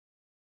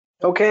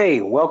Okay,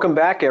 welcome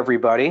back,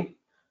 everybody.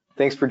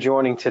 Thanks for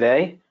joining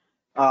today.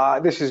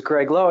 This is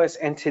Greg Lois,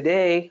 and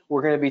today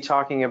we're going to be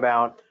talking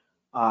about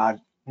uh,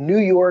 New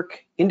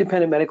York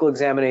independent medical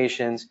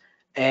examinations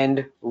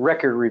and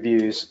record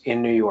reviews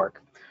in New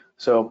York.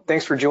 So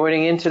thanks for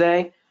joining in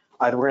today.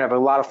 We're going to have a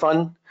lot of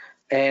fun,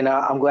 and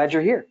I'm glad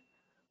you're here.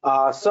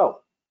 So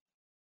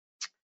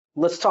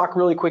let's talk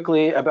really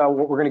quickly about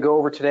what we're going to go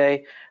over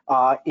today.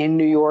 In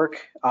New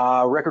York,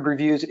 record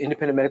reviews and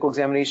independent medical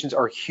examinations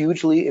are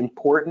hugely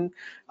important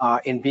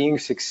in being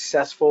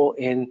successful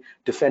in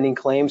defending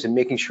claims and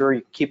making sure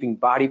you're keeping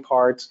body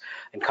parts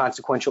and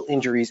consequential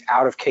injuries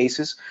out of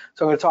cases.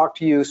 So I'm going to talk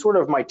to you sort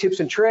of my tips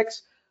and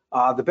tricks,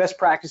 the best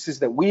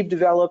practices that we've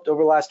developed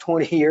over the last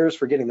 20 years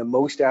for getting the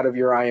most out of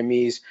your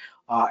IMEs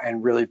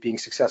and really being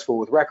successful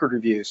with record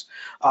reviews.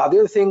 The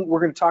other thing we're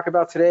going to talk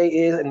about today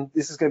is, and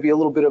this is going to be a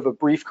little bit of a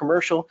brief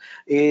commercial,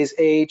 is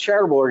a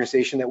charitable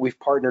organization that we've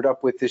partnered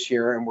up with this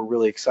year and we're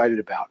really excited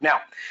about.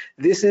 Now,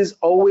 this is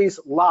always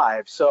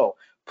live, so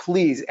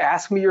please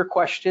ask me your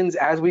questions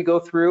as we go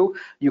through.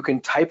 You can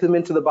type them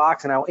into the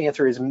box and I'll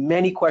answer as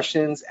many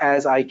questions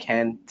as I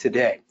can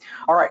today.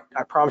 All right,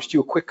 I promised you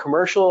a quick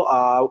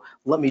commercial.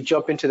 Let me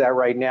jump into that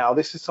right now.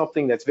 This is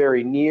something that's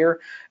very near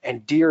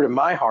and dear to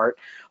my heart.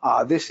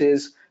 This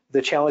is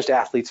the Challenged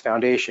Athletes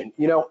Foundation.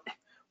 You know,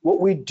 what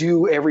we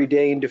do every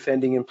day in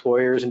defending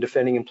employers and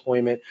defending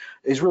employment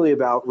is really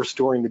about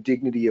restoring the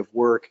dignity of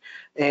work.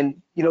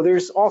 And, you know,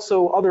 there's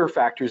also other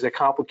factors that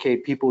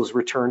complicate people's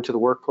return to the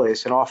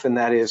workplace, and often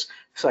that is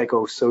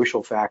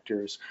psychosocial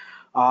factors.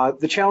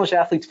 The Challenged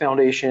Athletes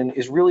Foundation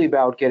is really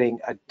about getting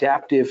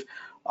adaptive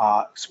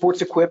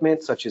sports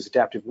equipment, such as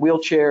adaptive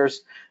wheelchairs.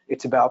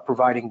 It's about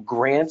providing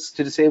grants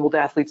to disabled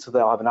athletes so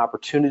they'll have an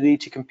opportunity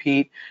to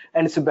compete.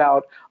 And it's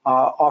about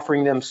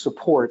offering them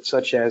support,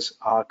 such as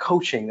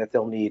coaching that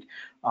they'll need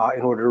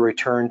in order to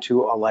return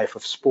to a life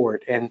of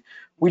sport. And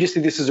we just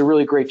think this is a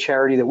really great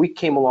charity that we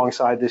came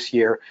alongside this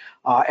year.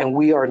 And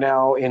we are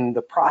now in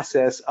the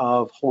process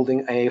of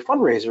holding a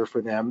fundraiser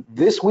for them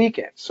this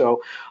weekend.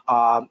 So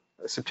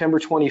September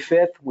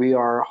 25th, we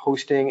are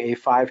hosting a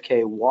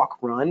 5K walk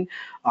run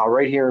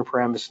right here in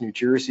Paramus, New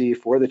Jersey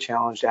for the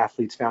Challenged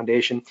Athletes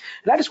Foundation.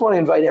 And I just want to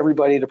invite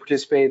everybody to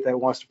participate that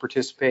wants to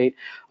participate.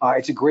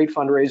 It's a great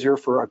fundraiser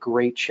for a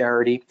great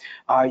charity.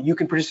 You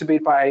can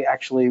participate by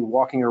actually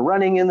walking or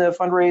running in the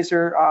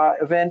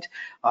fundraiser event.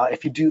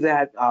 If you do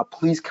that,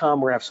 please come.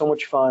 We're going to have so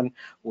much fun.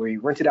 We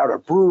rented out a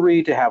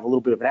brewery to have a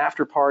little bit of an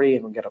after party,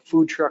 and we've got a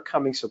food truck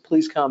coming. So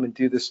please come and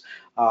do this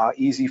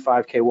easy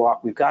 5K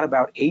walk. We've got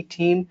about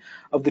 18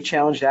 of the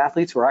challenged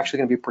athletes who are actually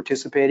going to be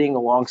participating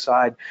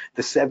alongside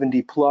the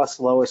 70+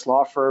 Lois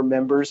Law Firm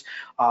members.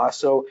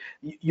 So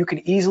you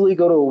can easily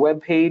go to a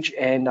web page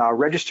and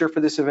register for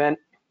this event.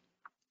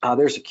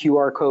 There's a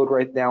QR code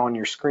right now on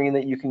your screen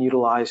that you can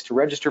utilize to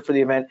register for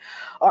the event,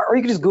 or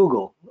you can just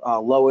Google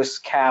Lois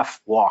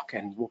Calf Walk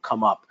and we'll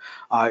come up.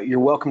 You're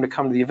welcome to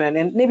come to the event,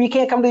 and maybe you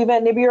can't come to the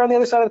event, maybe you're on the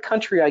other side of the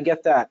country, I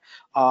get that.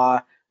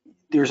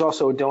 There's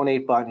also a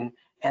donate button,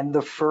 and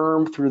the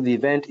firm through the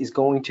event is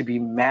going to be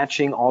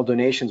matching all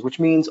donations, which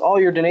means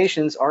all your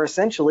donations are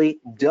essentially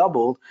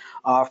doubled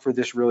for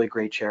this really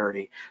great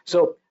charity.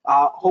 So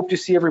hope to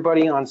see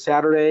everybody on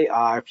Saturday.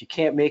 If you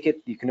can't make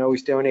it, you can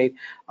always donate,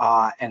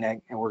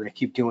 and we're going to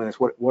keep doing this.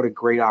 What a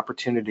great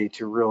opportunity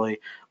to really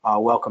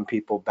welcome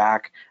people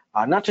back,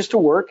 not just to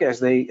work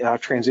as they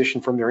transition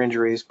from their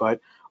injuries,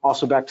 but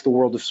also back to the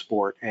world of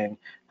sport and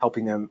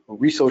helping them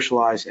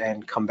re-socialize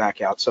and come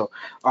back out. So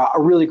a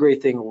really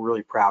great thing we're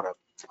really proud of.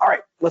 All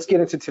right, let's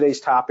get into today's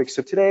topic.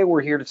 So today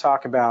we're here to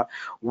talk about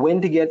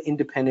when to get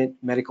independent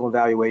medical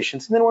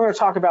evaluations, and then we're going to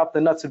talk about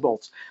the nuts and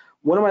bolts.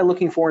 What am I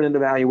looking for in an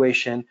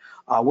evaluation?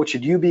 What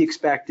should you be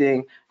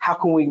expecting? How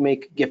can we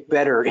get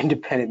better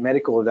independent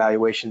medical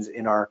evaluations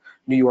in our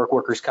New York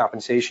workers'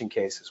 compensation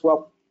cases?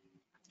 Well,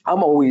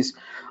 I'm always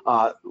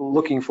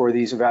looking for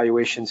these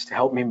evaluations to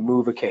help me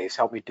move a case,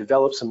 help me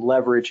develop some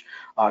leverage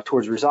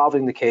towards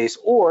resolving the case,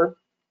 or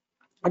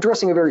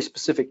addressing a very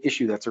specific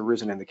issue that's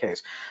arisen in the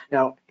case.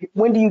 Now,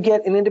 when do you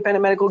get an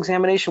independent medical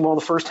examination? Well,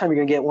 the first time you're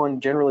going to get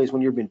one generally is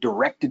when you've been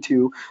directed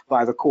to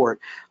by the court.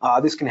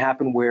 This can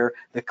happen where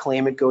the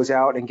claimant goes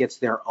out and gets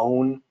their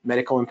own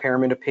medical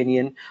impairment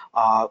opinion.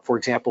 For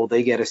example,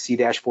 they get a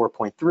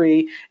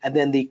C-4.3, and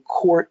then the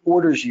court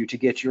orders you to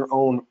get your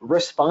own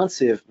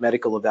responsive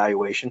medical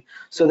evaluation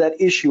so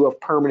that issue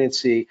of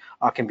permanency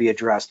can be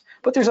addressed.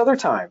 But there's other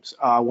times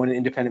when an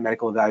independent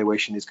medical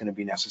evaluation is going to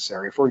be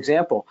necessary. For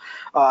example,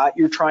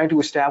 you're trying to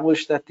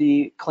establish that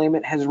the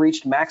claimant has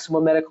reached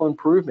maximum medical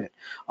improvement.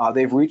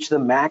 They've reached the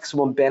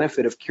maximum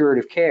benefit of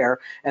curative care,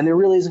 and there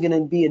really isn't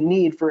going to be a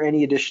need for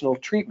any additional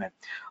treatment.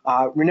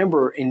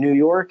 Remember, in New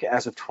York,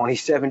 as of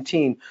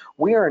 2017,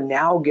 we are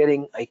now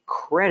getting a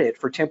credit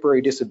for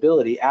temporary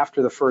disability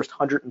after the first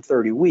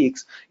 130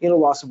 weeks in a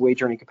loss of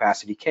wage earning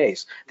capacity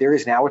case. There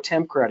is now a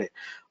temp credit.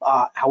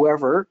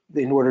 However,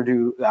 in order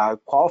to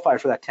qualify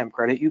for that temp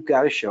credit, you've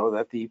got to show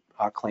that the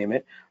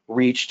claimant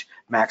reached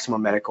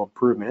maximum medical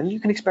improvement. And you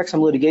can expect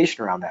some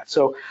litigation around that.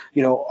 So,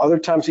 other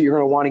times that you're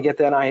going to want to get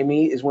that IME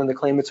is when the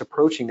claimant's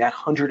approaching that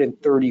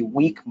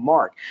 130-week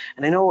mark.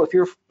 And I know if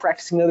you're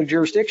practicing in other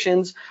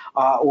jurisdictions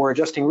or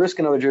adjusting risk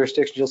in other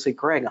jurisdictions, you'll say,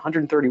 Greg,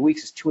 130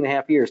 weeks is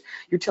 2.5 years.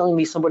 You're telling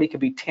me somebody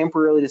could be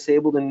temporarily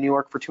disabled in New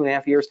York for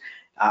 2.5 years?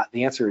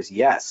 The answer is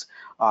yes.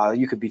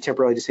 You could be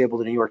temporarily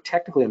disabled in New York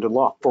technically under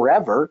law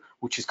forever,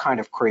 which is kind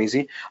of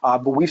crazy.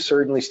 But we've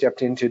certainly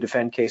stepped in to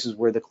defend cases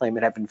where the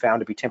claimant have been found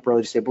to be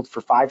temporarily disabled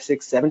for 5,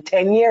 6, 7,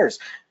 10 years.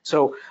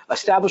 So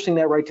establishing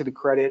that right to the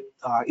credit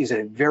is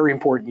a very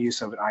important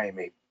use of an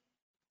IME.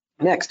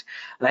 Next,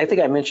 and I think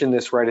I mentioned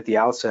this right at the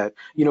outset,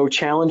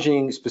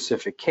 challenging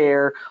specific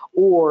care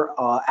or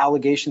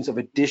allegations of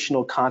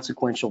additional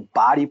consequential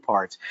body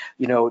parts.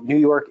 New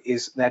York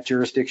is that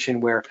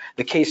jurisdiction where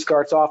the case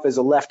starts off as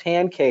a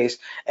left-hand case,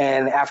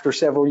 and after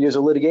several years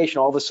of litigation,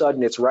 all of a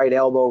sudden it's right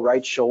elbow,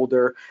 right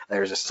shoulder,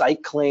 there's a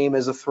psych claim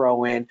as a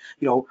throw-in.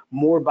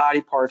 More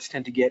body parts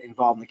tend to get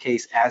involved in the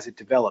case as it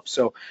develops.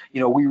 So,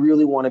 we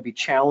really want to be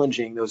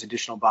challenging those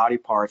additional body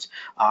parts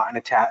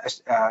and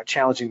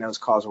challenging those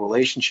causal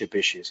relationship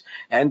issues.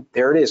 And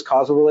there it is,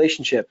 causal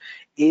relationship.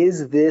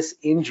 Is this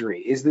injury,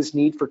 is this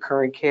need for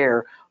current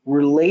care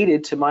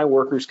related to my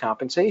workers'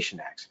 compensation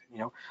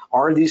accident?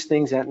 Are these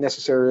things not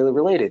necessarily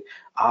related?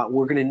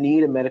 We're going to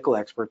need a medical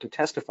expert to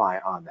testify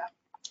on that.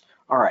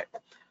 All right,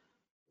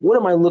 what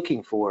am I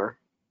looking for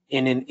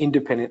in an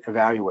independent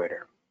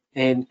evaluator?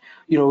 And,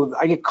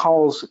 I get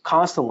calls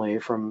constantly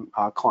from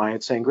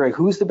clients saying, Greg,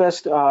 who's the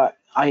best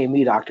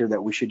IME doctor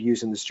that we should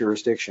use in this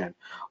jurisdiction?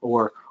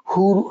 Or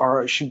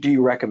who do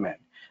you recommend?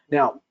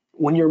 Now,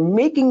 when you're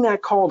making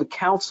that call to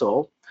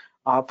counsel,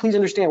 please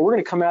understand we're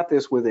going to come at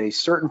this with a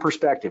certain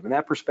perspective, and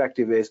that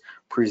perspective is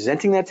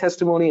presenting that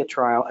testimony at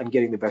trial and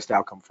getting the best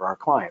outcome for our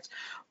clients.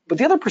 But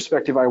the other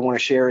perspective I want to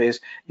share is,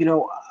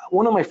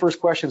 one of my first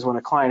questions when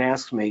a client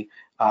asks me,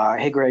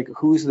 hey, Greg,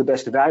 who's the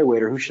best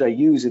evaluator? Who should I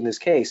use in this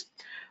case?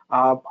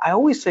 I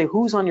always say,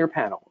 who's on your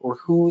panel, or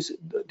who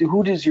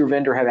does your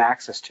vendor have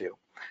access to?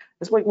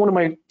 That's like one of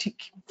my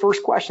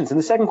first questions. And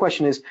the second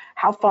question is,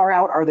 how far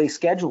out are they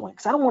scheduling?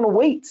 Because I don't want to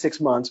wait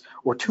 6 months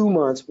or 2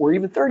 months or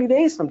even 30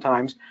 days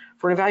sometimes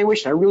for an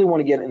evaluation. I really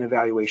want to get an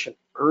evaluation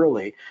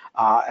early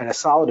and a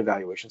solid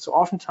evaluation. So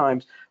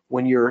oftentimes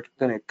when you're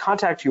going to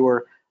contact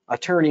your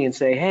attorney and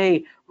say,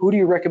 hey, who do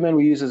you recommend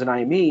we use as an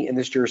IME in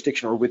this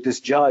jurisdiction, or with this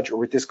judge, or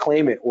with this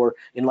claimant, or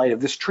in light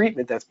of this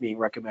treatment that's being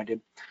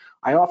recommended,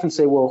 I often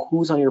say, well,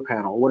 who's on your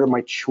panel? What are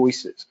my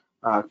choices?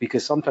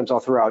 Because sometimes I'll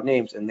throw out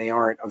names and they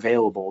aren't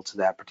available to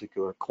that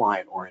particular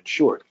client or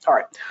insured. All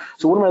right,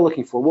 so what am I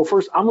looking for? Well,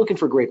 first, I'm looking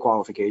for great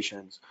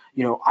qualifications.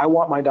 I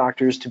want my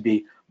doctors to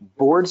be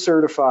board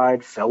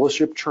certified,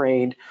 fellowship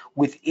trained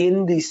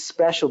within the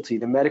specialty,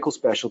 the medical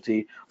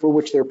specialty for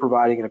which they're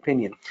providing an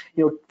opinion.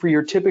 For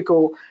your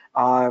typical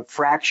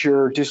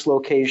fracture,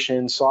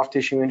 dislocation, soft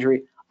tissue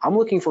injury, I'm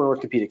looking for an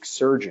orthopedic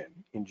surgeon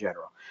in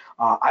general.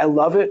 I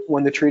love it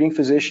when the treating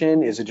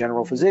physician is a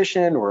general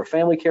physician or a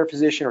family care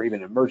physician or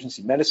even an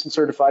emergency medicine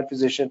certified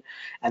physician,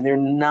 and they're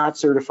not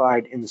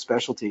certified in the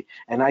specialty.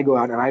 And I go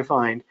out and I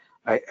find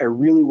a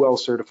really well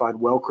certified,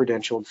 well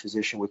credentialed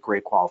physician with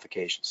great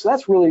qualifications. So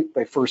that's really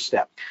my first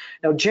step.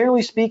 Now,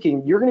 generally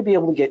speaking, you're going to be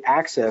able to get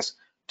access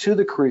to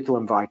the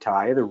curriculum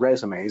vitae, the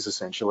resumes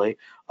essentially,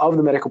 of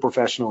the medical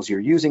professionals you're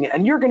using,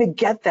 and you're going to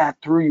get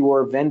that through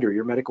your vendor,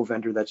 your medical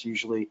vendor that's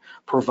usually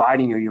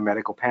providing you your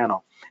medical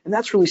panel. And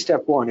that's really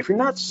step one. If you're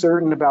not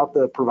certain about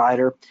the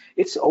provider,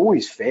 it's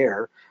always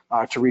fair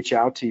to reach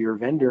out to your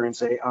vendor and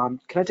say, can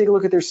I take a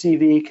look at their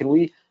CV? Can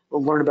we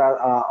learn about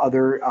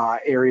other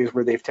areas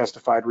where they've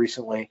testified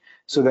recently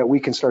so that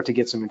we can start to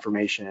get some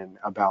information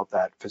about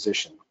that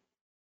physician?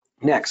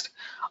 Next,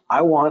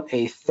 I want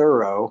a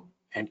thorough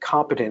and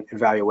competent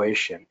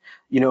evaluation.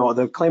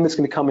 The claimant's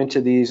going to come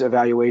into these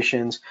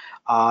evaluations.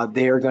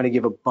 They are going to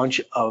give a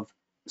bunch of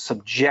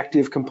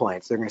subjective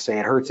complaints. They're going to say,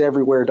 it hurts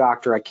everywhere,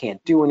 doctor. I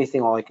can't do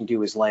anything. All I can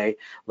do is lay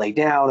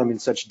down. I'm in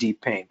such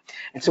deep pain.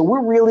 And so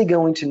we're really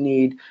going to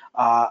need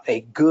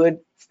a good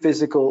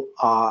physical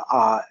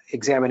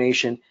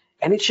examination,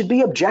 and it should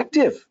be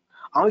objective.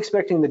 I'm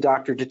expecting the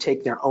doctor to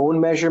take their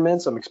own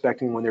measurements. I'm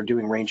expecting when they're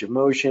doing range of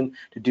motion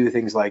to do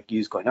things like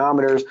use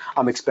goniometers.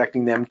 I'm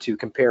expecting them to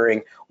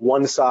comparing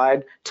one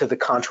side to the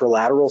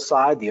contralateral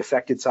side, the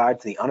affected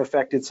side to the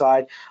unaffected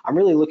side. I'm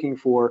really looking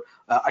for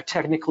a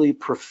technically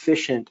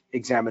proficient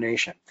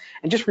examination.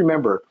 And just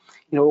remember,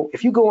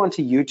 if you go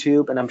onto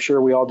YouTube, and I'm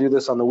sure we all do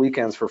this on the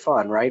weekends for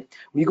fun, right?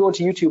 When you go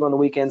into YouTube on the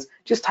weekends,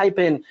 just type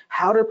in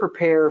how to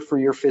prepare for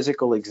your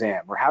physical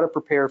exam or how to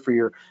prepare for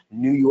your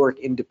New York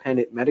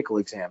independent medical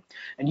exam.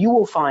 And you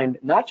will find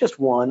not just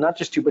one, not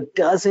just two, but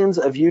dozens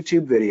of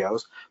YouTube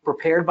videos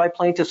prepared by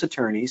plaintiffs'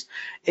 attorneys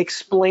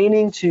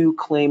explaining to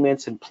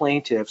claimants and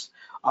plaintiffs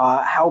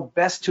how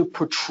best to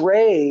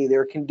portray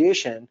their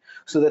condition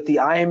so that the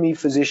IME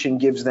physician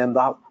gives them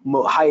the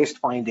highest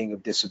finding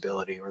of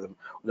disability or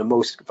the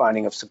most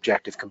finding of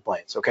subjective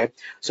complaints, okay?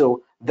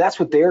 So that's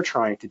what they're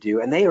trying to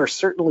do, and they are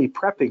certainly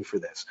prepping for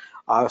this.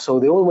 So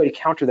the only way to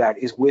counter that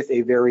is with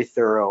a very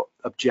thorough,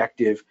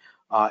 objective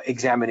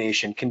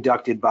examination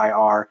conducted by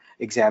our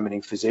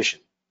examining physician.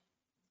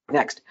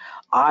 Next,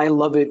 I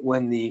love it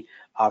when the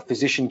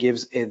physician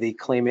gives the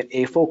claimant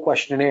a full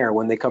questionnaire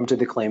when they come to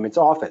the claimant's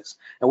office.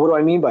 And what do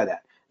I mean by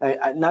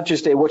that? Not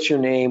just a what's your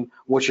name,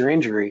 what's your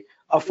injury,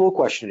 a full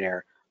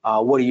questionnaire.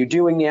 What are you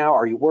doing now?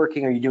 Are you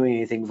working? Are you doing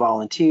anything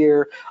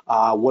volunteer?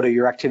 What are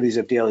your activities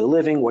of daily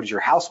living? What is your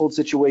household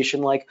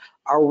situation like?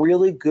 A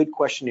really good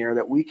questionnaire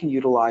that we can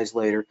utilize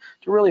later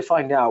to really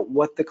find out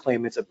what the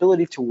claimant's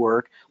ability to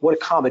work, what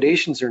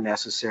accommodations are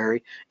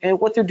necessary, and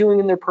what they're doing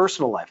in their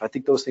personal life. I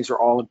think those things are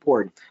all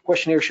important.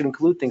 Questionnaire should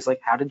include things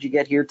like, how did you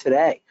get here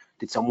today?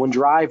 Did someone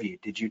drive you?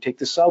 Did you take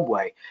the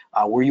subway?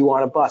 Were you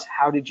on a bus?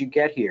 How did you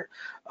get here?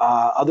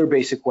 Other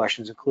basic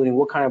questions, including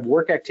what kind of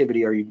work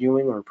activity are you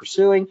doing or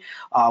pursuing?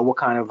 What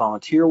kind of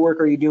volunteer work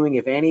are you doing,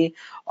 if any?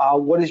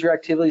 What is your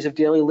activities of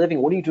daily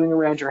living? What are you doing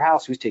around your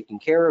house? Who's taking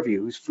care of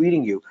you? Who's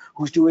feeding you?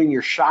 Who's doing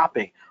your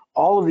shopping?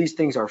 All of these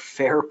things are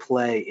fair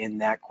play in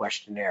that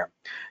questionnaire.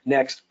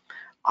 Next,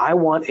 I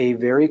want a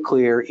very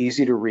clear,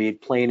 easy to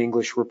read, plain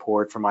English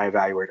report from my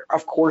evaluator.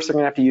 Of course, they're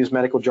gonna have to use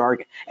medical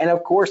jargon. And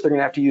of course, they're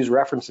gonna have to use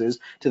references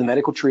to the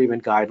medical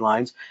treatment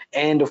guidelines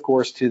and of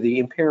course to the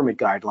impairment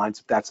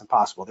guidelines if that's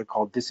impossible. They're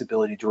called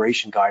disability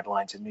duration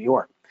guidelines in New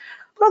York.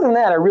 But other than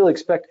that, I really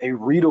expect a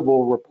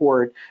readable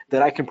report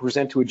that I can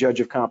present to a judge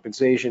of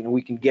compensation and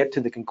we can get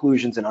to the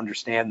conclusions and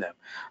understand them.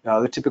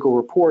 The typical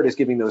report is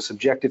giving those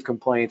subjective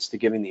complaints to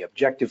giving the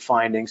objective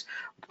findings,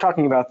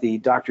 talking about the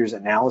doctor's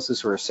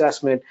analysis or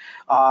assessment,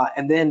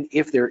 and then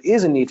if there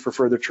is a need for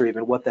further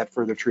treatment, what that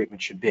further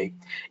treatment should be.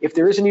 If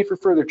there is a need for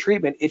further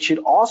treatment, it should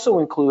also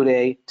include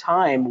a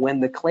time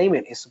when the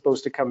claimant is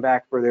supposed to come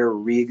back for their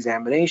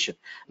re-examination.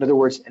 In other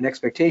words, an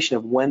expectation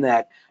of when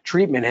that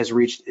treatment has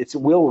reached,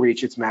 will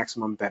reach its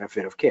maximum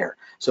benefit of care.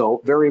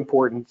 So very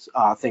important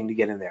thing to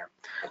get in there.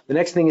 The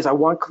next thing is I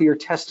want clear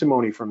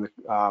testimony from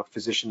the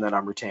physician that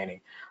I'm retaining.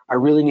 I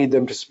really need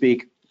them to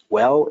speak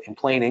well in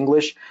plain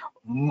English.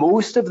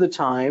 Most of the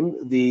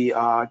time, the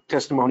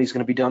testimony is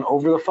going to be done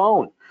over the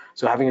phone.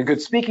 So having a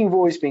good speaking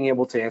voice, being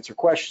able to answer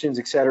questions,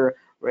 etc.,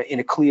 in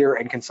a clear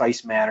and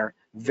concise manner,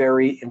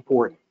 very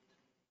important.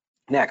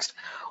 Next,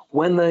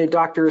 when the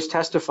doctor is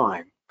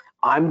testifying,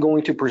 I'm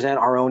going to present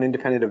our own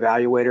independent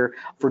evaluator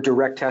for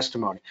direct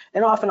testimony.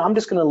 And often I'm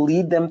just going to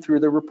lead them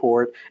through the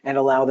report and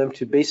allow them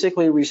to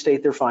basically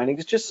restate their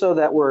findings just so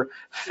that we're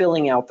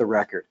filling out the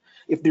record.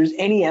 If there's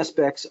any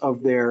aspects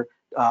of their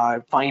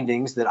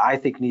findings that I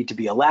think need to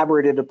be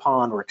elaborated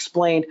upon or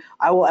explained,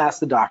 I will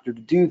ask the doctor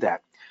to do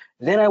that.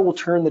 Then I will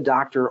turn the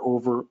doctor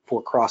over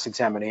for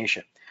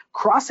cross-examination.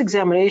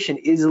 Cross-examination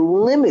is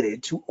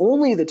limited to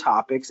only the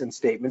topics and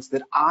statements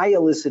that I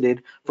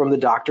elicited from the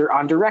doctor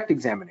on direct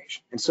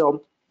examination. And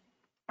so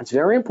it's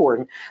very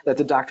important that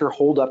the doctor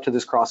hold up to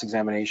this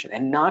cross-examination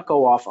and not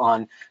go off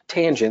on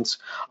tangents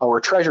or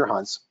treasure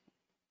hunts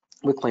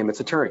with claimant's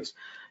attorneys.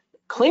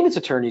 Claimant's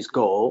attorney's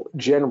goal,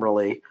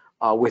 generally,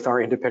 with our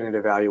independent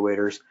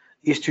evaluators,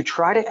 is to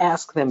try to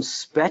ask them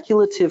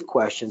speculative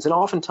questions, and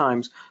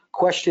oftentimes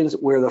questions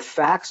where the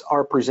facts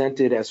are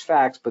presented as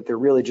facts, but they're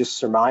really just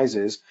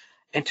surmises,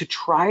 and to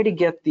try to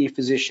get the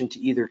physician to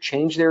either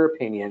change their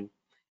opinion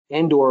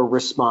and or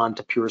respond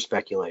to pure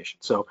speculation.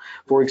 So,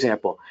 for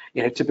example,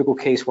 in a typical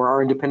case where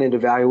our independent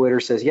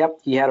evaluator says, yep,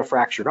 he had a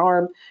fractured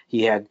arm,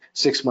 he had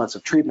 6 months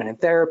of treatment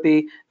and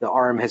therapy, the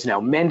arm has now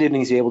mended and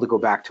he's able to go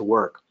back to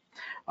work.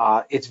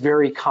 It's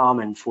very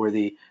common for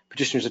the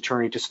petitioner's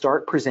attorney to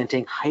start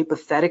presenting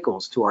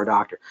hypotheticals to our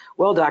doctor.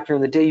 Well, doctor,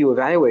 on the day you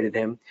evaluated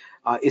him,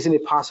 isn't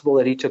it possible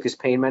that he took his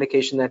pain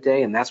medication that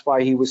day and that's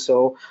why he was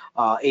so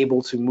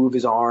able to move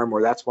his arm,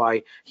 or that's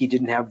why he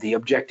didn't have the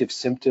objective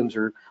symptoms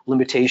or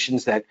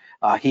limitations that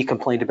he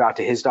complained about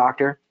to his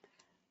doctor?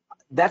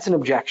 That's an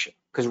objection,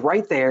 because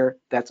right there,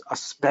 that's a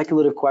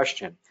speculative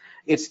question.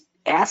 It's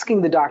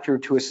asking the doctor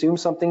to assume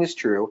something is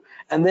true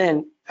and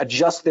then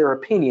adjust their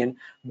opinion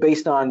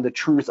based on the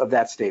truth of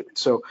that statement.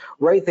 So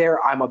right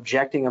there, I'm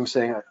objecting, I'm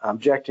saying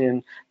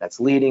objection, that's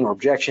leading, or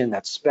objection,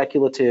 that's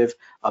speculative,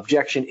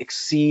 objection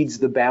exceeds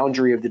the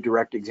boundary of the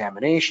direct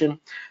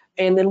examination,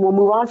 and then we'll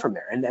move on from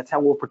there, and that's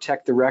how we'll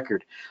protect the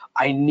record.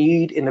 I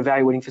need an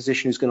evaluating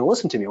physician who's going to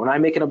listen to me. When I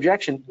make an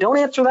objection, don't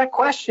answer that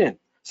question.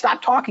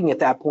 Stop talking at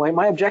that point.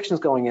 My objection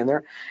is going in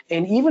there,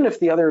 and even if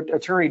the other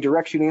attorney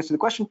directs you to answer the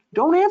question,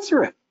 don't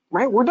answer it.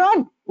 Right, we're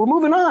done, we're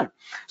moving on.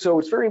 So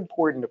it's very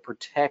important to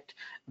protect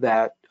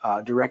that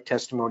direct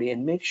testimony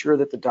and make sure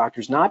that the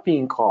doctor's not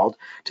being called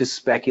to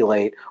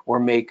speculate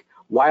or make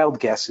wild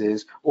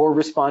guesses or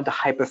respond to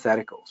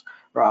hypotheticals.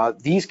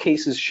 These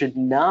cases should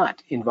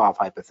not involve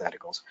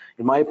hypotheticals.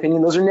 In my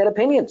opinion, those are net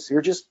opinions.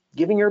 You're just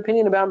giving your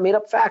opinion about made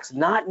up facts.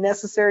 Not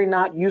necessary,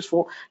 not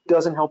useful,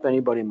 doesn't help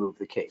anybody move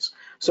the case.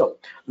 So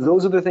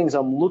those are the things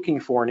I'm looking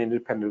for in an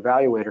independent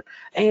evaluator.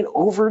 And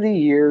over the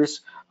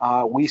years,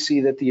 we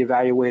see that the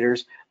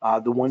evaluators,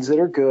 the ones that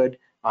are good,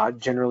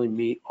 generally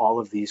meet all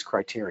of these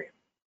criteria.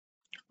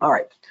 All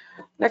right,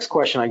 next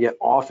question I get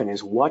often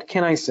is, what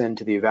can I send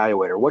to the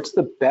evaluator? What's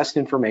the best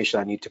information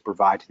I need to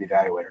provide to the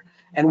evaluator?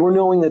 And we're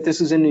knowing that this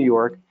is in New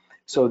York,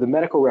 so the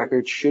medical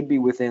records should be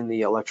within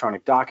the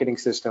electronic docketing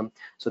system,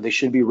 so they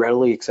should be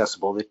readily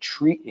accessible, the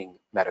treating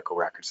medical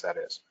records, that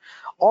is.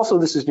 Also,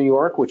 this is New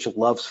York, which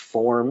loves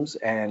forms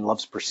and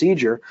loves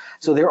procedure,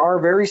 so there are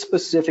very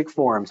specific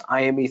forms,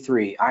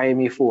 IME3,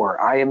 IME4,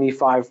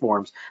 IME5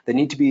 forms that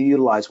need to be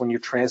utilized when you're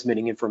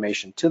transmitting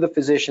information to the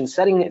physician,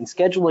 setting and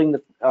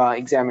scheduling the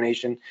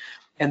examination,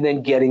 and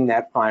then getting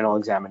that final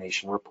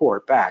examination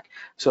report back.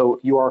 So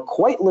you are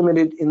quite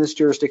limited in this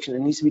jurisdiction. It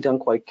needs to be done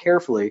quite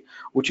carefully,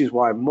 which is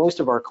why most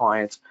of our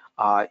clients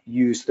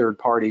use third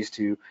parties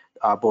to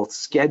both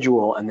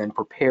schedule and then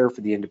prepare for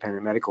the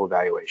independent medical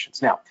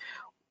evaluations. Now,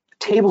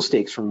 table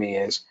stakes for me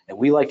is, and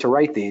we like to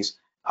write these,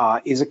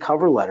 is a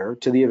cover letter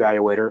to the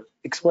evaluator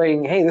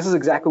explaining, hey, this is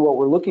exactly what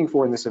we're looking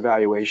for in this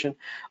evaluation.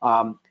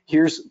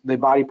 Here's the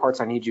body parts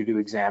I need you to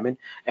examine,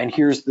 and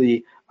here's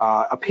the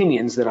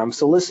opinions that I'm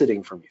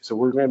soliciting from you. So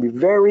we're going to be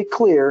very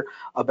clear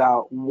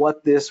about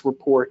what this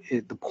report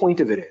is, the point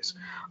of it is.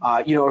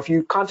 You know, if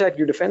you contact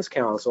your defense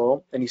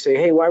counsel and you say,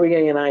 hey, why are we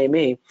getting an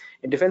IME?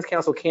 And defense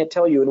counsel can't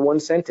tell you in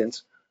one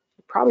sentence,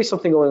 probably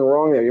something going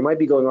wrong there. You might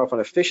be going off on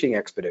a fishing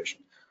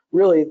expedition.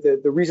 Really,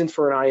 the reasons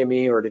for an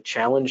IME are to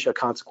challenge a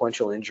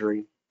consequential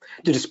injury,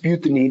 to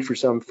dispute the need for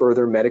some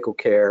further medical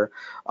care,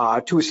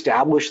 to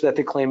establish that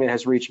the claimant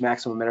has reached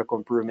maximum medical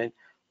improvement,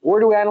 or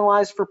to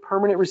analyze for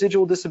permanent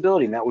residual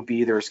disability, and that would be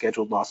either a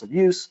scheduled loss of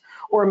use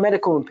or a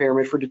medical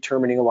impairment for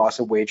determining a loss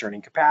of wage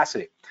earning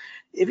capacity.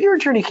 If your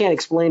attorney can't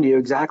explain to you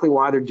exactly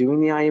why they're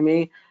doing the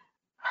IME,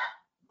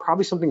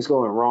 probably something's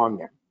going wrong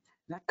there.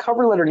 That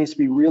cover letter needs to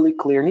be really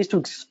clear, needs to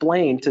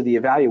explain to the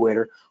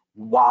evaluator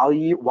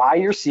why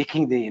you're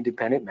seeking the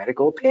independent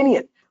medical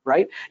opinion,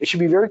 right? It should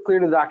be very clear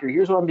to the doctor,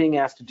 here's what I'm being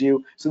asked to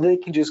do, so they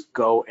can just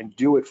go and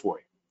do it for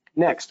you.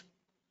 Next,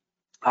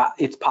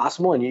 it's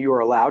possible and you are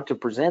allowed to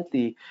present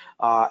the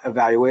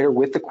evaluator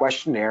with the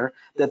questionnaire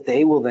that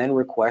they will then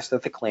request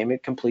that the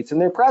claimant completes in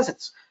their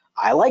presence.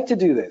 I like to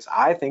do this.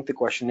 I think the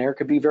questionnaire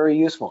could be very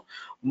useful.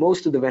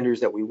 Most of the vendors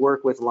that we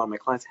work with, a lot of my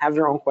clients have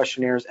their own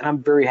questionnaires, and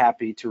I'm very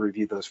happy to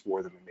review those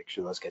for them and make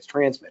sure those gets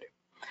transmitted.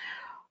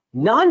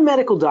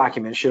 Non-medical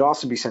documents should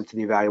also be sent to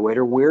the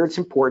evaluator where it's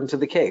important to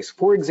the case.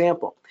 For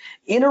example,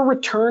 in a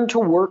return to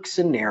work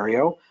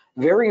scenario,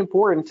 very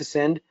important to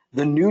send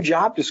the new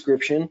job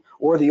description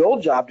or the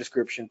old job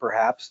description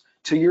perhaps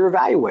to your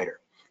evaluator.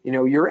 You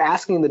know, you're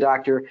asking the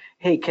doctor,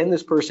 hey, can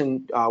this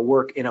person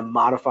work in a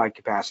modified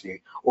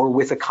capacity or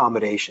with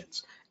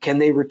accommodations? Can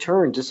they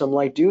return to some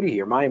light duty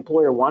here? My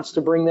employer wants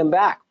to bring them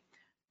back.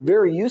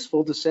 Very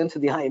useful to send to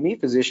the IME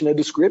physician a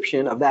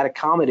description of that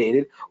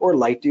accommodated or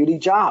light duty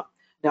job.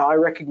 Now, I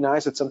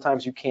recognize that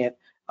sometimes you can't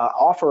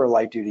offer a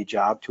light duty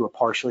job to a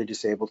partially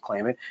disabled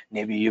claimant.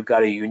 Maybe you've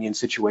got a union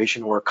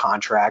situation or a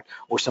contract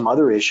or some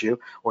other issue,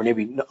 or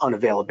maybe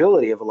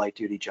unavailability of a light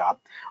duty job.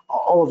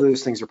 All of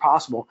those things are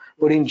possible,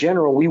 but in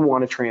general, we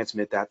want to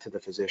transmit that to the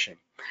physician.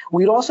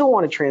 We'd also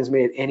want to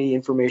transmit any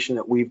information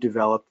that we've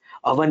developed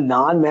of a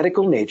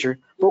non-medical nature,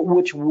 but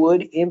which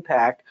would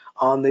impact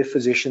on the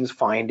physician's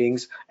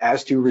findings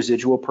as to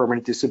residual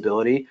permanent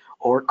disability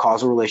or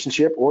causal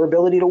relationship or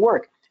ability to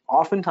work.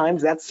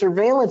 Oftentimes that's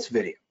surveillance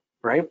video,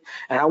 right?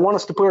 And I want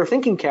us to put our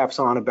thinking caps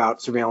on about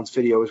surveillance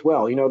video as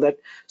well. You know, that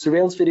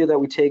surveillance video that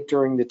we take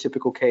during the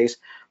typical case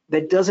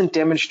that doesn't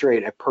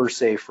demonstrate a per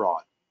se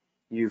fraud.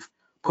 You've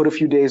put a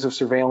few days of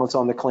surveillance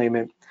on the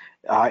claimant.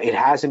 It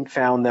hasn't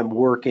found them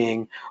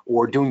working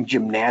or doing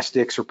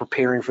gymnastics or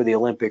preparing for the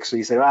Olympics. So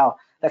you say, well,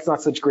 that's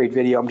not such great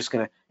video. I'm just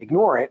going to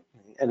ignore it.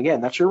 And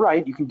again, that's your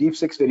right. You can deep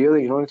six video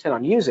that you don't intend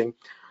on using.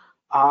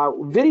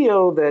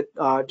 Video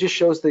that just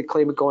shows the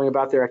claimant going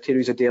about their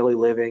activities of daily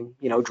living,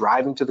 you know,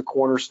 driving to the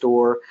corner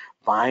store,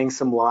 buying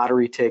some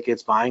lottery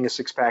tickets, buying a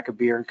six-pack of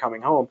beer and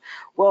coming home.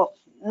 Well,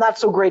 not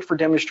so great for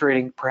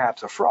demonstrating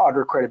perhaps a fraud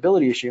or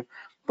credibility issue,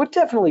 but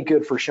definitely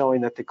good for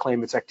showing that the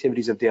claimant's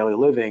activities of daily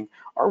living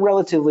are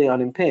relatively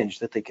unimpinged,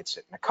 that they can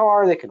sit in a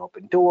car, they can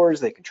open doors,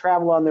 they can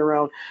travel on their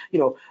own. You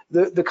know,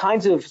 the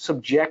kinds of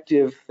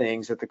subjective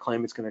things that the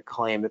claimant's going to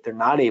claim that they're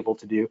not able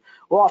to do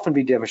will often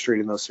be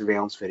demonstrated in those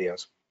surveillance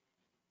videos.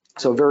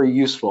 So very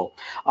useful.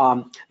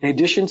 In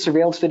addition,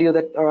 surveillance video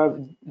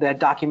that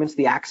documents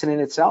the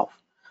accident itself.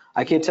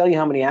 I can't tell you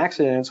how many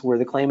accidents where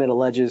the claimant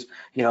alleges,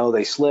 you know,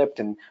 they slipped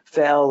and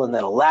fell and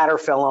then a ladder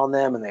fell on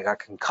them and they got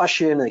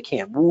concussion and they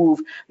can't move,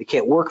 they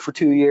can't work for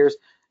 2 years.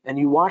 And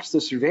you watch the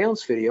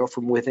surveillance video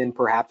from within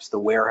perhaps the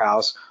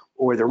warehouse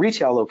or the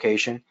retail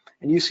location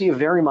and you see a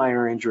very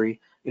minor injury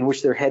in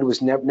which their head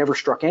was never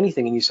struck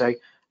anything, and you say,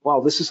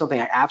 well, this is something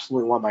I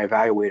absolutely want my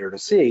evaluator to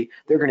see,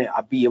 they're going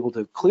to be able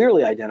to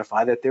clearly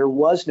identify that there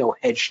was no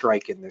head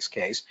strike in this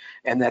case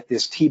and that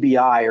this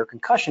TBI or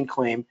concussion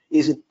claim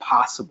isn't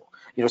possible.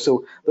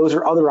 So those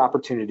are other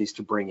opportunities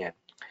to bring in.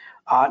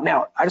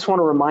 Now, I just want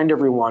to remind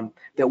everyone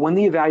that when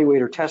the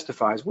evaluator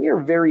testifies, we are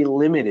very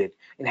limited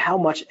in how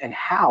much and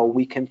how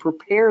we can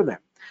prepare them.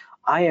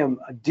 I am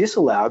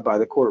disallowed by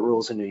the court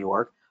rules in New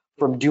York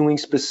from doing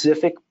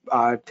specific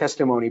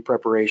testimony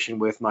preparation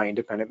with my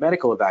independent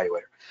medical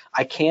evaluator.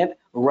 I can't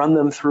run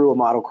them through a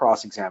model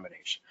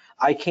cross-examination.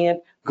 I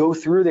can't go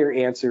through their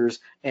answers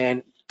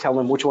and tell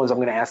them which ones I'm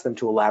going to ask them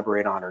to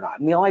elaborate on or not.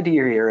 And the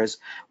idea here is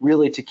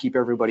really to keep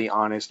everybody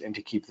honest and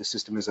to keep the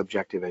system as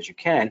objective as you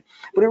can.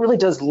 But it really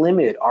does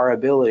limit our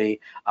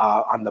ability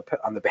on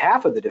the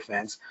behalf of the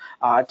defense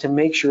to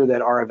make sure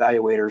that our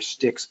evaluator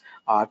sticks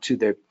to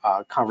the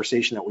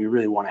conversation that we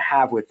really want to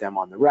have with them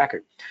on the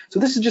record. So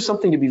this is just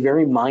something to be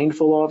very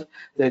mindful of,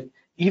 that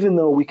even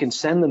though we can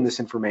send them this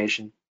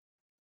information,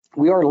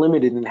 we are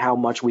limited in how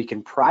much we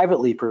can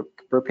privately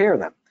prepare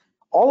them.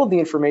 All of the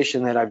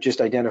information that I've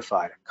just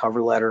identified,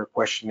 cover letter,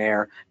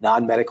 questionnaire,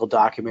 non-medical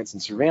documents,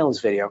 and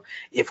surveillance video,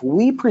 if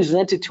we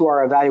present it to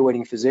our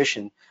evaluating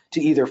physician to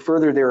either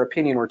further their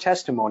opinion or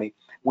testimony,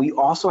 we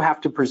also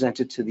have to present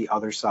it to the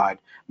other side,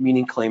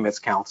 meaning claimant's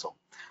counsel.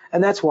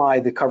 And that's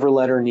why the cover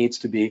letter needs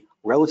to be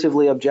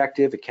relatively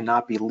objective. It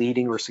cannot be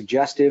leading or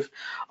suggestive.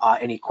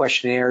 Any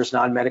questionnaires,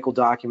 non-medical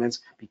documents,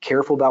 be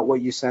careful about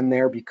what you send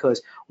there,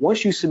 because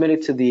once you submit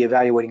it to the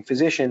evaluating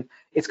physician,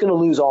 it's going to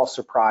lose all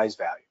surprise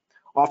value.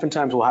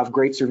 Oftentimes we'll have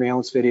great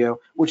surveillance video,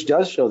 which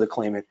does show the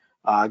claimant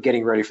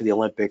getting ready for the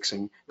Olympics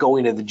and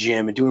going to the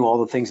gym and doing all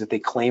the things that they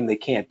claim they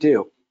can't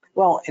do.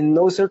 Well, in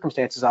those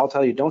circumstances, I'll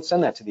tell you, don't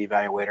send that to the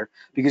evaluator,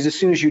 because as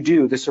soon as you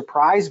do, the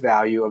surprise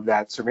value of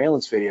that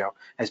surveillance video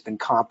has been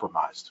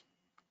compromised.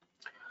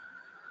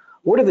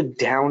 What are the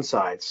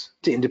downsides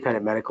to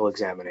independent medical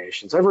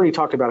examinations? I've already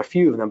talked about a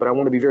few of them, but I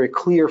want to be very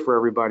clear for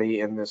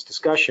everybody in this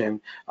discussion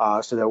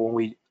so that when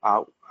we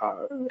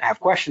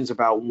have questions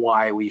about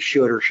why we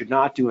should or should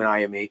not do an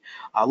IME,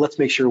 let's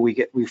make sure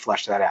we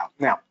flesh that out.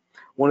 Now,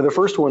 one of the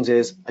first ones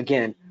is,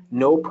 again,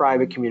 no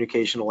private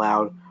communication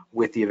allowed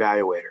with the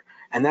evaluator.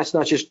 And that's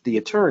not just the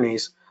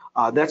attorneys,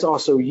 that's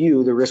also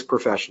you, the risk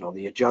professional,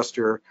 the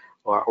adjuster,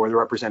 or the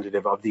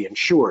representative of the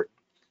insured.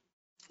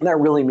 And that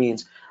really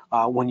means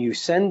when you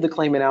send the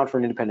claimant out for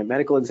an independent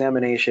medical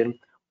examination,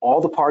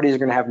 all the parties are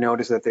going to have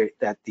notice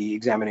that the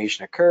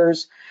examination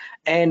occurs,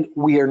 and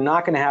we are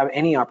not going to have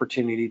any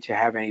opportunity to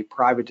have any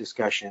private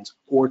discussions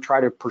or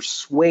try to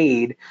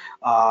persuade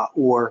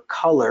or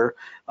color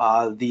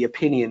the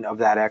opinion of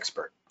that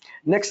expert.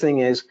 Next thing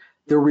is,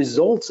 the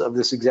results of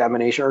this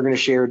examination are going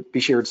to be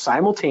shared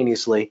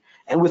simultaneously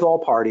and with all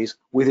parties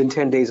within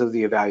 10 days of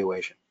the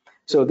evaluation.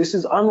 So this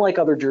is unlike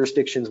other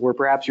jurisdictions where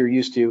perhaps you're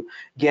used to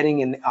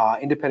getting an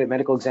independent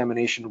medical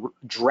examination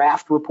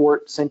draft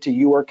report sent to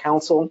you or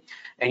counsel,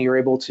 and you're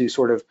able to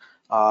sort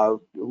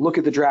of look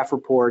at the draft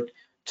report,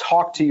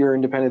 talk to your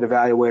independent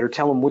evaluator,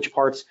 tell them which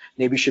parts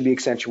maybe should be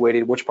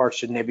accentuated, which parts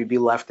should maybe be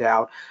left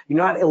out. You're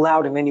not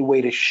allowed in any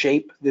way to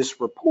shape this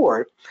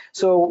report.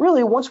 So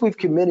really, once we've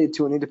committed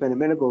to an independent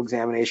medical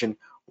examination,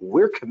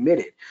 we're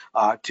committed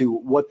to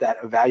what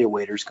that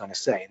evaluator is going to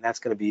say. And that's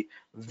going to be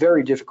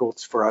very difficult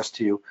for us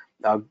to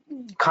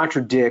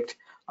contradict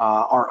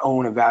our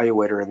own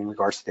evaluator in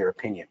regards to their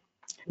opinion.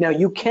 Now,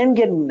 you can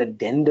get an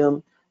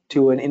addendum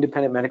to an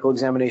independent medical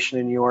examination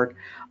in New York.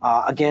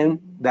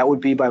 Again, that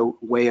would be by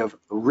way of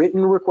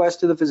written request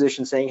to the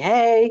physician saying,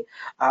 hey,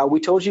 we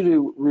told you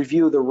to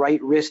review the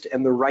right wrist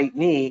and the right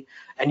knee,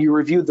 and you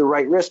reviewed the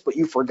right wrist, but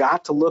you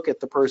forgot to look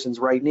at the person's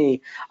right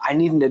knee. I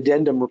need an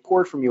addendum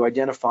report from you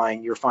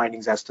identifying your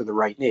findings as to the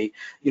right knee.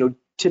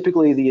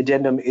 Typically the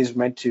addendum is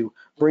meant to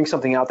bring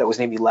something out that was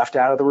maybe left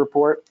out of the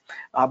report,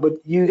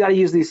 but you got to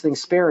use these things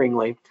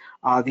sparingly.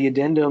 The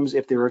addendums,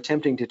 if they're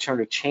attempting to try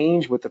to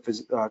change what the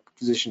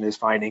physician is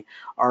finding,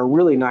 are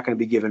really not going to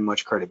be given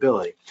much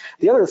credibility.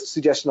 The other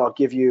suggestion I'll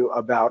give you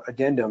about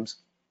addendums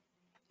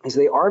is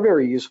they are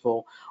very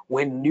useful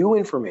when new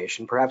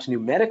information, perhaps new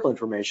medical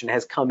information,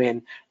 has come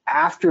in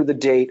after the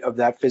date of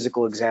that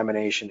physical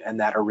examination and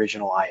that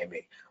original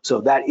IME.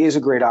 So that is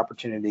a great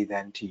opportunity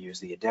then to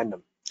use the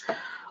addendum.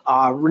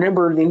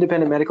 Remember, the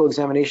independent medical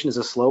examination is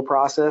a slow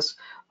process,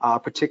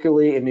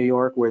 particularly in New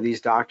York, where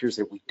these doctors,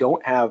 that we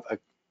don't have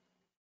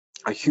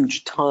a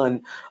huge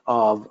ton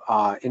of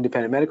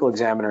independent medical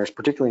examiners,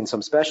 particularly in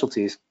some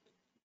specialties.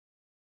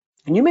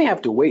 And you may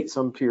have to wait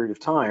some period of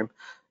time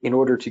in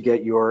order to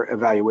get your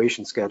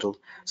evaluation scheduled.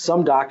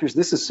 Some doctors,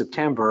 this is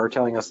September, are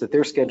telling us that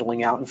they're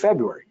scheduling out in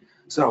February.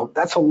 So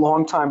that's a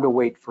long time to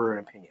wait for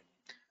an opinion.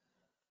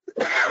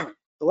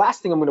 The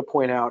last thing I'm going to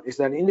point out is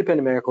that an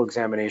independent medical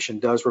examination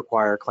does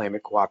require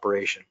claimant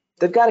cooperation.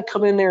 They've got to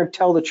come in there and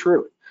tell the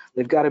truth.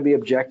 They've got to be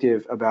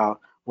objective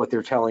about what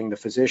they're telling the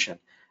physician.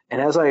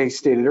 And as I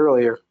stated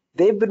earlier,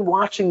 They've been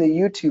watching the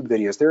YouTube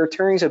videos. Their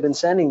attorneys have been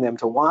sending them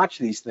to watch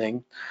these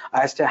things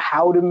as to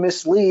how to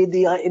mislead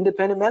the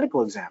independent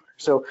medical examiner.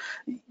 So,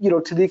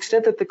 to the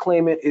extent that the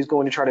claimant is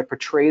going to try to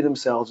portray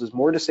themselves as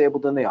more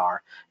disabled than they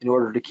are in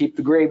order to keep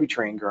the gravy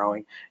train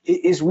growing,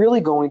 it is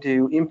really going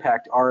to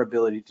impact our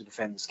ability to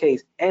defend this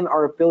case and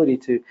our ability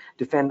to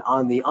defend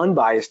on the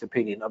unbiased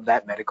opinion of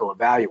that medical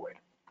evaluator.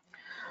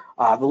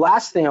 The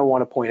last thing I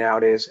want to point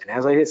out is, and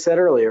as I had said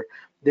earlier,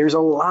 there's a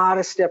lot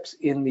of steps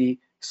in the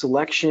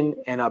selection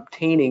and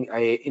obtaining an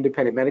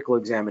independent medical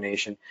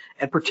examination,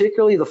 and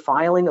particularly the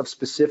filing of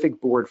specific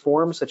board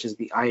forms such as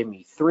the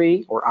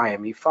IME-3 or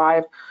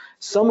IME-5,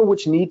 some of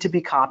which need to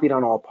be copied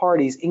on all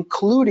parties,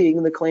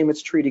 including the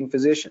claimant's treating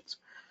physicians.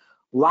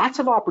 Lots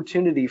of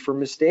opportunity for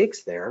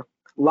mistakes there,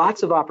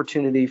 lots of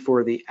opportunity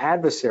for the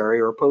adversary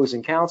or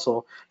opposing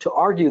counsel to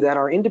argue that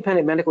our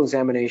independent medical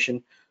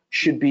examination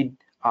should be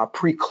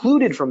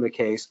precluded from the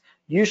case,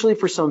 usually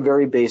for some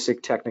very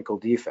basic technical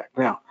defect.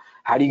 Now,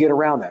 how do you get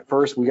around that?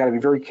 First, we got to be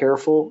very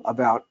careful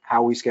about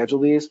how we schedule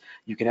these.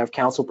 You can have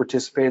counsel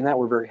participate in that.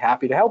 We're very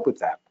happy to help with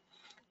that.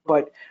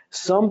 But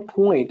some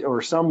point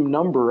or some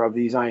number of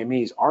these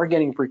IMEs are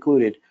getting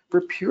precluded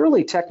for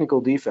purely technical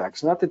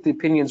defects. Not that the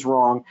opinion's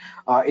wrong,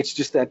 it's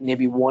just that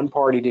maybe one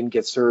party didn't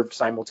get served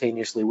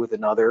simultaneously with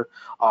another,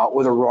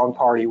 or the wrong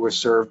party was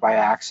served by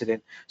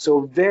accident. So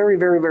very,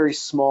 very, very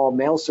small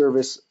mail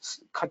service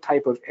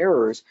type of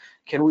errors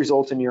can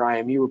result in your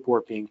IME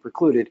report being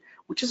precluded,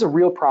 which is a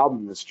real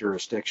problem in this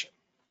jurisdiction.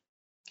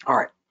 All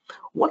right,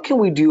 what can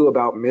we do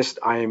about missed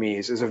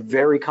IMEs is a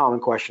very common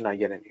question I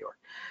get in New York.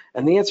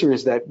 And the answer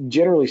is that,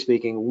 generally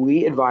speaking,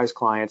 we advise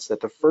clients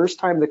that the first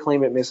time the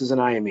claimant misses an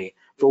IME,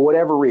 for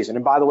whatever reason,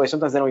 and by the way,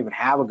 sometimes they don't even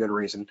have a good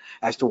reason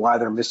as to why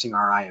they're missing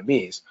our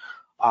IMEs,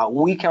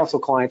 we counsel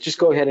clients, just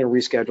go ahead and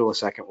reschedule a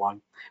second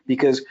one.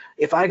 Because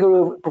if I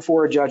go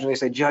before a judge and they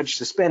say, Judge,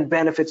 suspend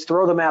benefits,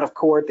 throw them out of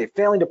court, they're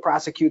failing to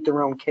prosecute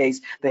their own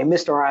case, they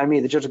missed our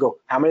IME, the judge will go,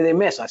 how many did they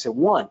miss? I said,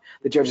 one.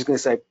 The judge is going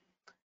to say,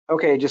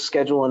 okay, just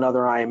schedule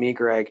another IME,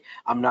 Greg.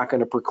 I'm not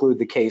going to preclude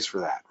the case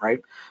for that,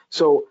 right?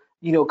 So,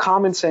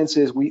 common sense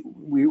is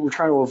we're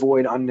trying to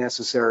avoid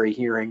unnecessary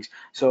hearings.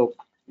 So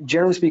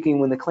generally speaking,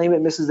 when the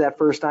claimant misses that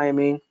first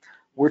IME,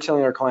 we're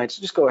telling our clients,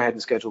 just go ahead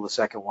and schedule the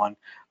second one,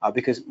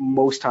 because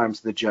most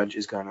times the judge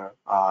is going to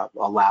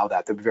allow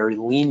that. They're very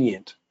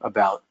lenient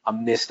about a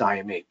missed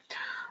IME.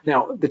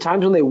 Now, the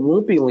times when they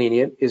won't be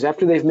lenient is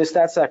after they've missed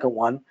that second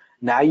one.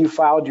 Now you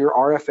filed your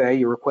RFA,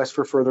 your request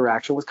for further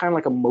action. It was kind of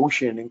like a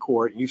motion in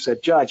court. You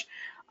said, Judge,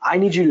 I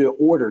need you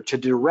to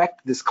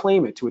direct this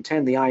claimant to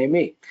attend the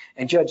IME.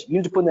 And Judge, you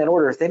need to put in that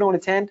order. If they don't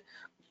attend,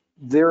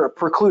 they're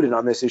precluded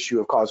on this issue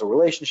of causal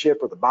relationship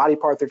or the body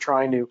part they're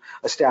trying to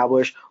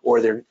establish or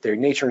their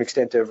nature and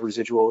extent of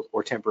residual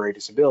or temporary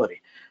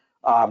disability.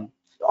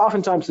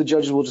 Oftentimes the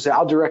judges will just say,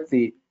 I'll direct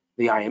the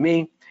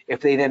IME.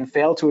 If they then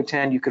fail to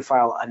attend, you could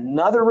file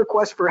another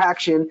request for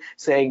action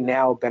saying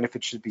now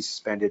benefits should be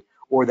suspended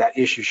or that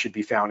issue should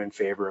be found in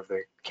favor of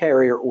the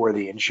carrier or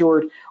the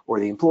insured or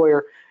the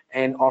employer,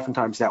 and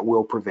oftentimes that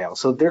will prevail.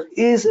 So there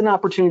is an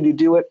opportunity to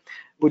do it,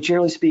 but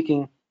generally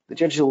speaking, the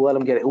judges will let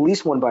them get at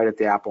least one bite at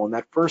the apple, and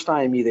that first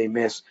IME they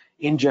miss,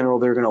 in general,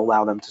 they're going to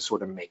allow them to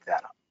sort of make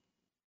that up.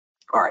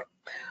 All right.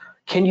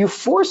 Can you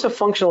force a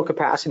functional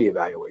capacity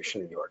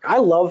evaluation in New York? I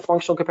love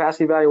functional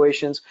capacity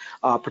evaluations,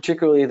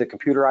 particularly the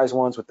computerized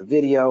ones with the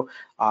video,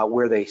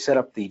 where they set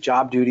up the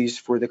job duties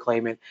for the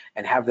claimant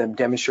and have them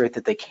demonstrate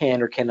that they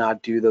can or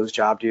cannot do those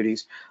job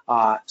duties.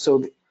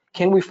 So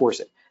can we force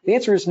it? The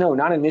answer is no,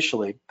 not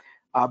initially,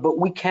 but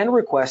we can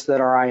request that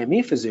our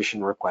IME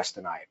physician request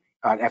an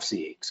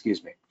FCE,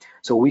 excuse me.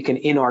 So we can,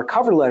 in our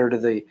cover letter to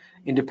the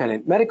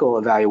independent medical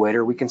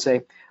evaluator, we can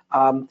say,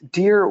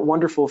 dear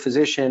wonderful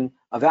physician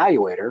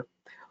evaluator,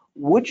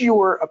 would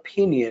your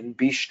opinion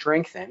be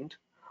strengthened?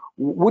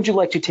 Would you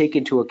like to take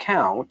into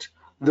account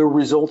the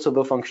results of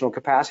a functional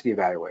capacity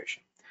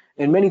evaluation?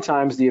 And many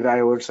times the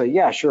evaluators say,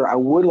 yeah, sure, I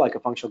would like a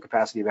functional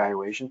capacity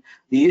evaluation.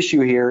 The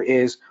issue here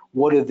is,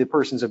 what is the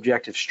person's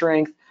objective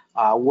strength?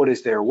 What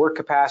is their work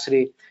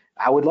capacity?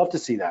 I would love to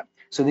see that.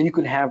 So then you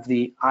can have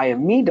the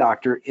IME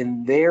doctor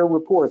in their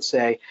report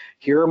say,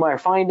 here are my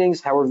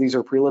findings, however, these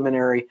are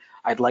preliminary.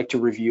 I'd like to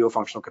review a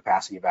functional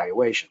capacity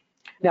evaluation.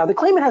 Now, the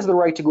claimant has the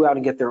right to go out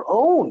and get their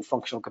own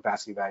functional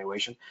capacity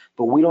evaluation,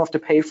 but we don't have to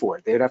pay for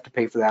it. They would have to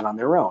pay for that on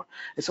their own.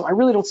 And so I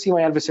really don't see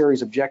my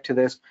adversaries object to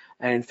this.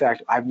 And in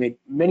fact, I've made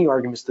many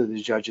arguments to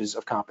the judges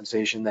of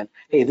compensation that,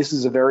 hey, this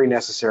is a very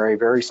necessary,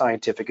 very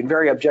scientific, and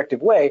very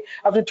objective way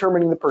of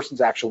determining the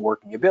person's actual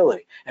working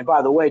ability. And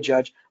by the way,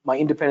 Judge, my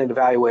independent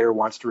evaluator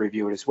wants to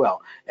review it as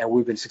well. And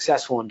we've been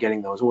successful in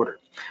getting those ordered.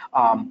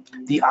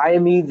 The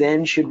IME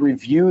then should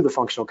review the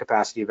functional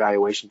capacity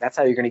evaluation. That's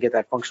how you're going to get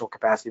that functional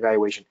capacity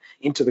evaluation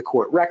into the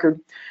court record.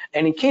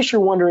 And in case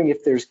you're wondering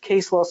if there's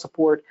case law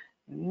support,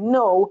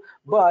 no,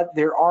 but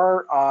there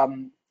are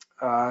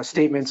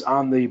statements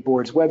on the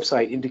board's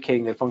website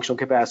indicating that functional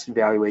capacity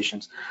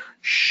evaluations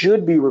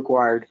should be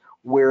required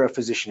where a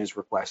physician is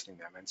requesting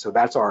them. And so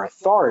that's our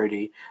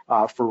authority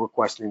for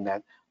requesting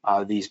that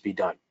these be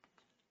done.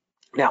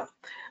 Now,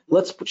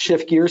 let's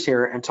shift gears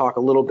here and talk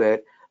a little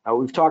bit.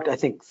 We've talked, I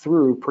think,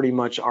 through pretty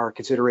much our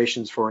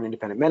considerations for an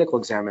independent medical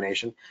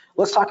examination.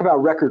 Let's talk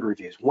about record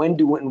reviews. When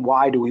and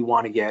why do we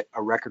want to get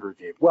a record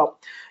review? Well,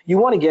 you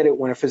want to get it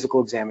when a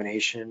physical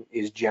examination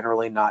is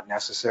generally not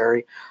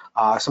necessary.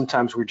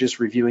 Sometimes we're just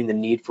reviewing the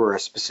need for a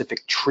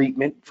specific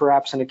treatment,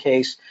 perhaps in a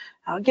case.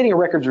 Getting a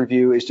records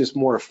review is just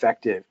more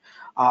effective.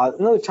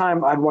 Another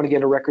time I'd want to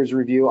get a records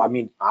review, I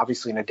mean,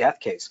 obviously in a death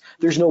case,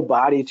 there's no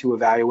body to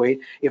evaluate.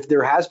 If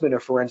there has been a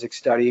forensic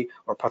study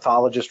or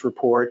pathologist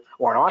report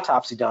or an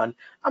autopsy done,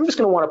 I'm just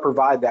going to want to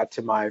provide that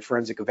to my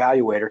forensic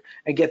evaluator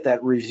and get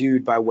that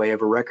reviewed by way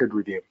of a record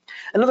review.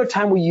 Another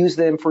time we use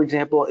them, for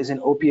example, is in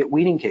opiate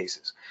weaning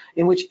cases,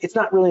 in which it's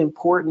not really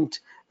important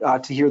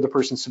to hear the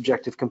person's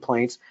subjective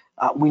complaints.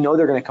 We know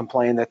they're going to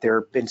complain that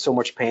they're in so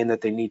much pain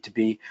that they need to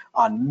be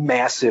on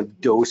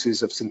massive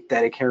doses of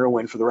synthetic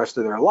heroin for the rest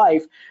of their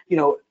life. You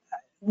know,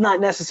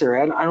 not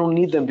necessary. I don't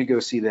need them to go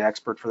see the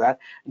expert for that.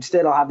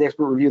 Instead, I'll have the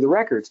expert review the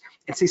records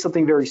and see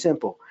something very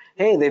simple.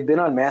 Hey, they've been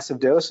on massive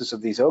doses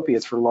of these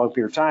opiates for a long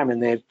period of time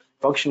and they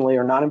functionally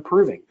are not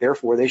improving.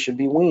 Therefore, they should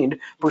be weaned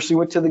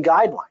pursuant to the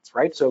guidelines,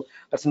 right? So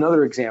that's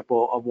another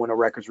example of when a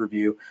records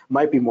review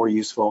might be more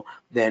useful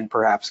than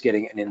perhaps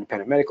getting an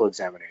independent medical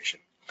examination.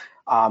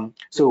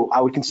 So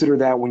I would consider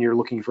that when you're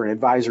looking for an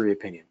advisory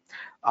opinion.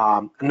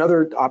 And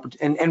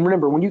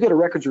remember, when you get a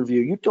records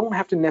review, you don't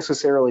have to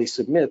necessarily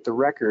submit the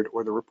record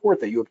or the report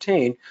that you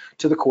obtain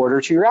to the court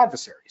or to your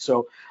adversary.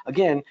 So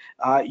again,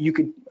 you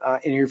could,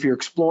 and if you're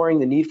exploring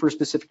the need for a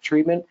specific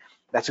treatment,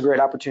 that's a great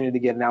opportunity to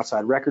get an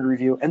outside record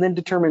review and then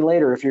determine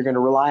later if you're going to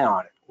rely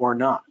on it or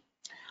not.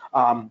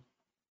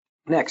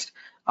 Next,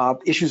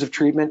 issues of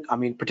treatment, I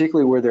mean,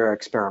 particularly where they're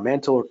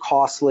experimental or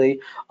costly,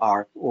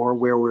 or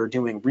where we're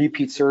doing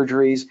repeat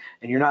surgeries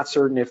and you're not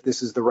certain if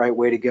this is the right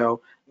way to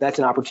go, that's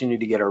an opportunity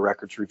to get our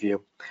records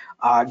review.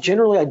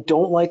 Generally, I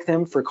don't like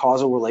them for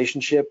causal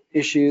relationship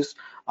issues.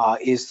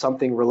 Is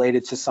something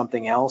related to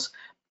something else?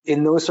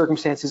 In those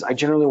circumstances, I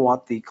generally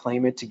want the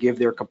claimant to give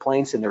their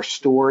complaints and their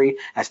story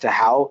as to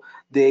how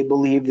they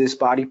believe this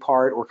body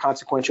part or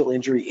consequential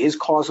injury is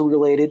causal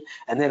related,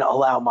 and then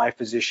allow my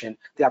physician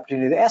the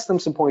opportunity to ask them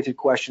some pointed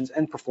questions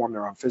and perform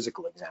their own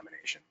physical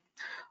examination.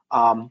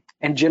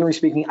 And generally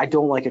speaking, I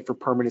don't like it for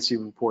permanency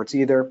reports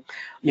either.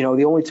 You know,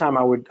 the only time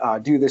I would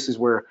do this is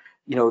where,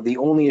 you know, the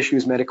only issue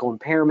is medical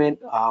impairment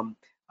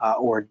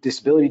or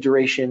disability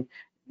duration.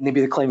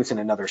 Maybe the claimant's in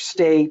another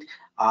state.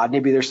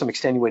 Maybe there's some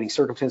extenuating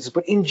circumstances,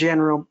 but in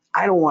general,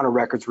 I don't want a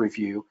records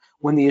review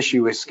when the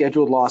issue is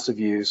scheduled loss of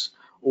use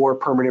or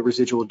permanent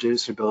residual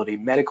disability,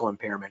 medical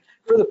impairment,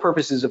 for the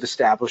purposes of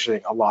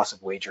establishing a loss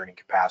of wage earning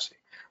capacity.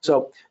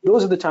 So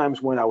those are the times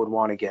when I would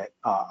want to get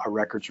a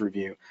records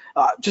review.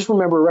 Just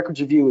remember, a records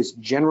review is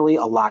generally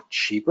a lot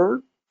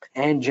cheaper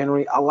and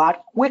generally a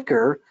lot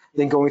quicker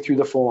than going through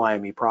the full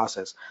IME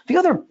process. The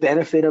other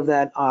benefit of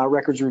that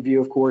records review,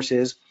 of course,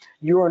 is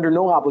you're under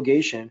no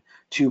obligation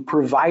to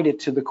provide it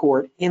to the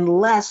court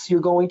unless you're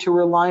going to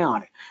rely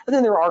on it. And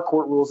then there are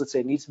court rules that say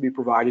it needs to be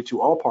provided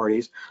to all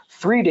parties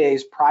 3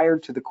 days prior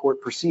to the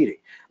court proceeding.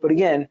 But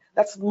again,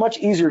 that's much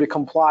easier to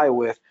comply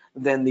with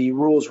than the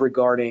rules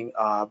regarding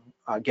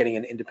getting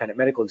an independent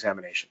medical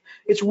examination.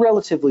 It's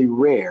relatively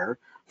rare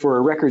for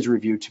a records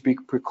review to be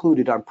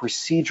precluded on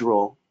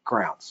procedural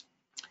grounds.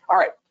 All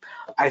right.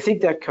 I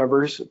think that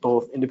covers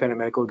both independent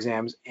medical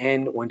exams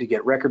and when to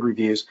get record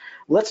reviews.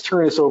 Let's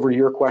turn this over to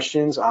your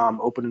questions.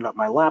 I'm opening up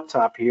my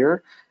laptop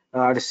here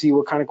to see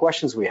what kind of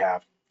questions we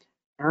have.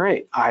 All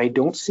right, I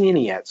don't see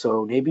any yet,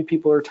 so maybe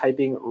people are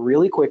typing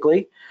really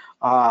quickly,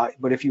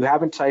 but if you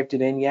haven't typed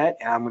it in yet,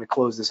 and I'm going to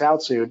close this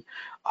out soon,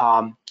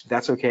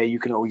 that's okay. You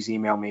can always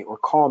email me or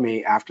call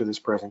me after this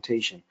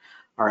presentation.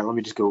 All right, let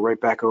me just go right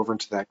back over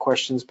into that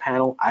questions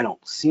panel. I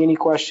don't see any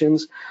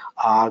questions.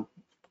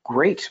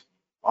 Great.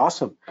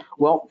 Awesome.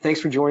 Well, thanks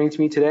for joining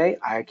me today.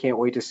 I can't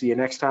wait to see you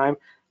next time.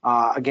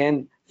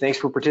 Again, thanks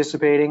for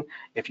participating.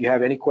 If you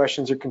have any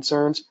questions or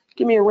concerns,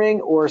 give me a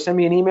ring or send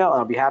me an email.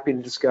 I'll be happy to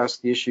discuss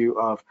the issue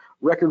of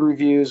record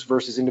reviews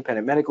versus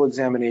independent medical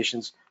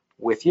examinations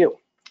with you.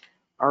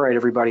 All right,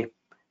 everybody.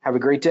 Have a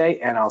great day,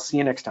 and I'll see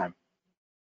you next time.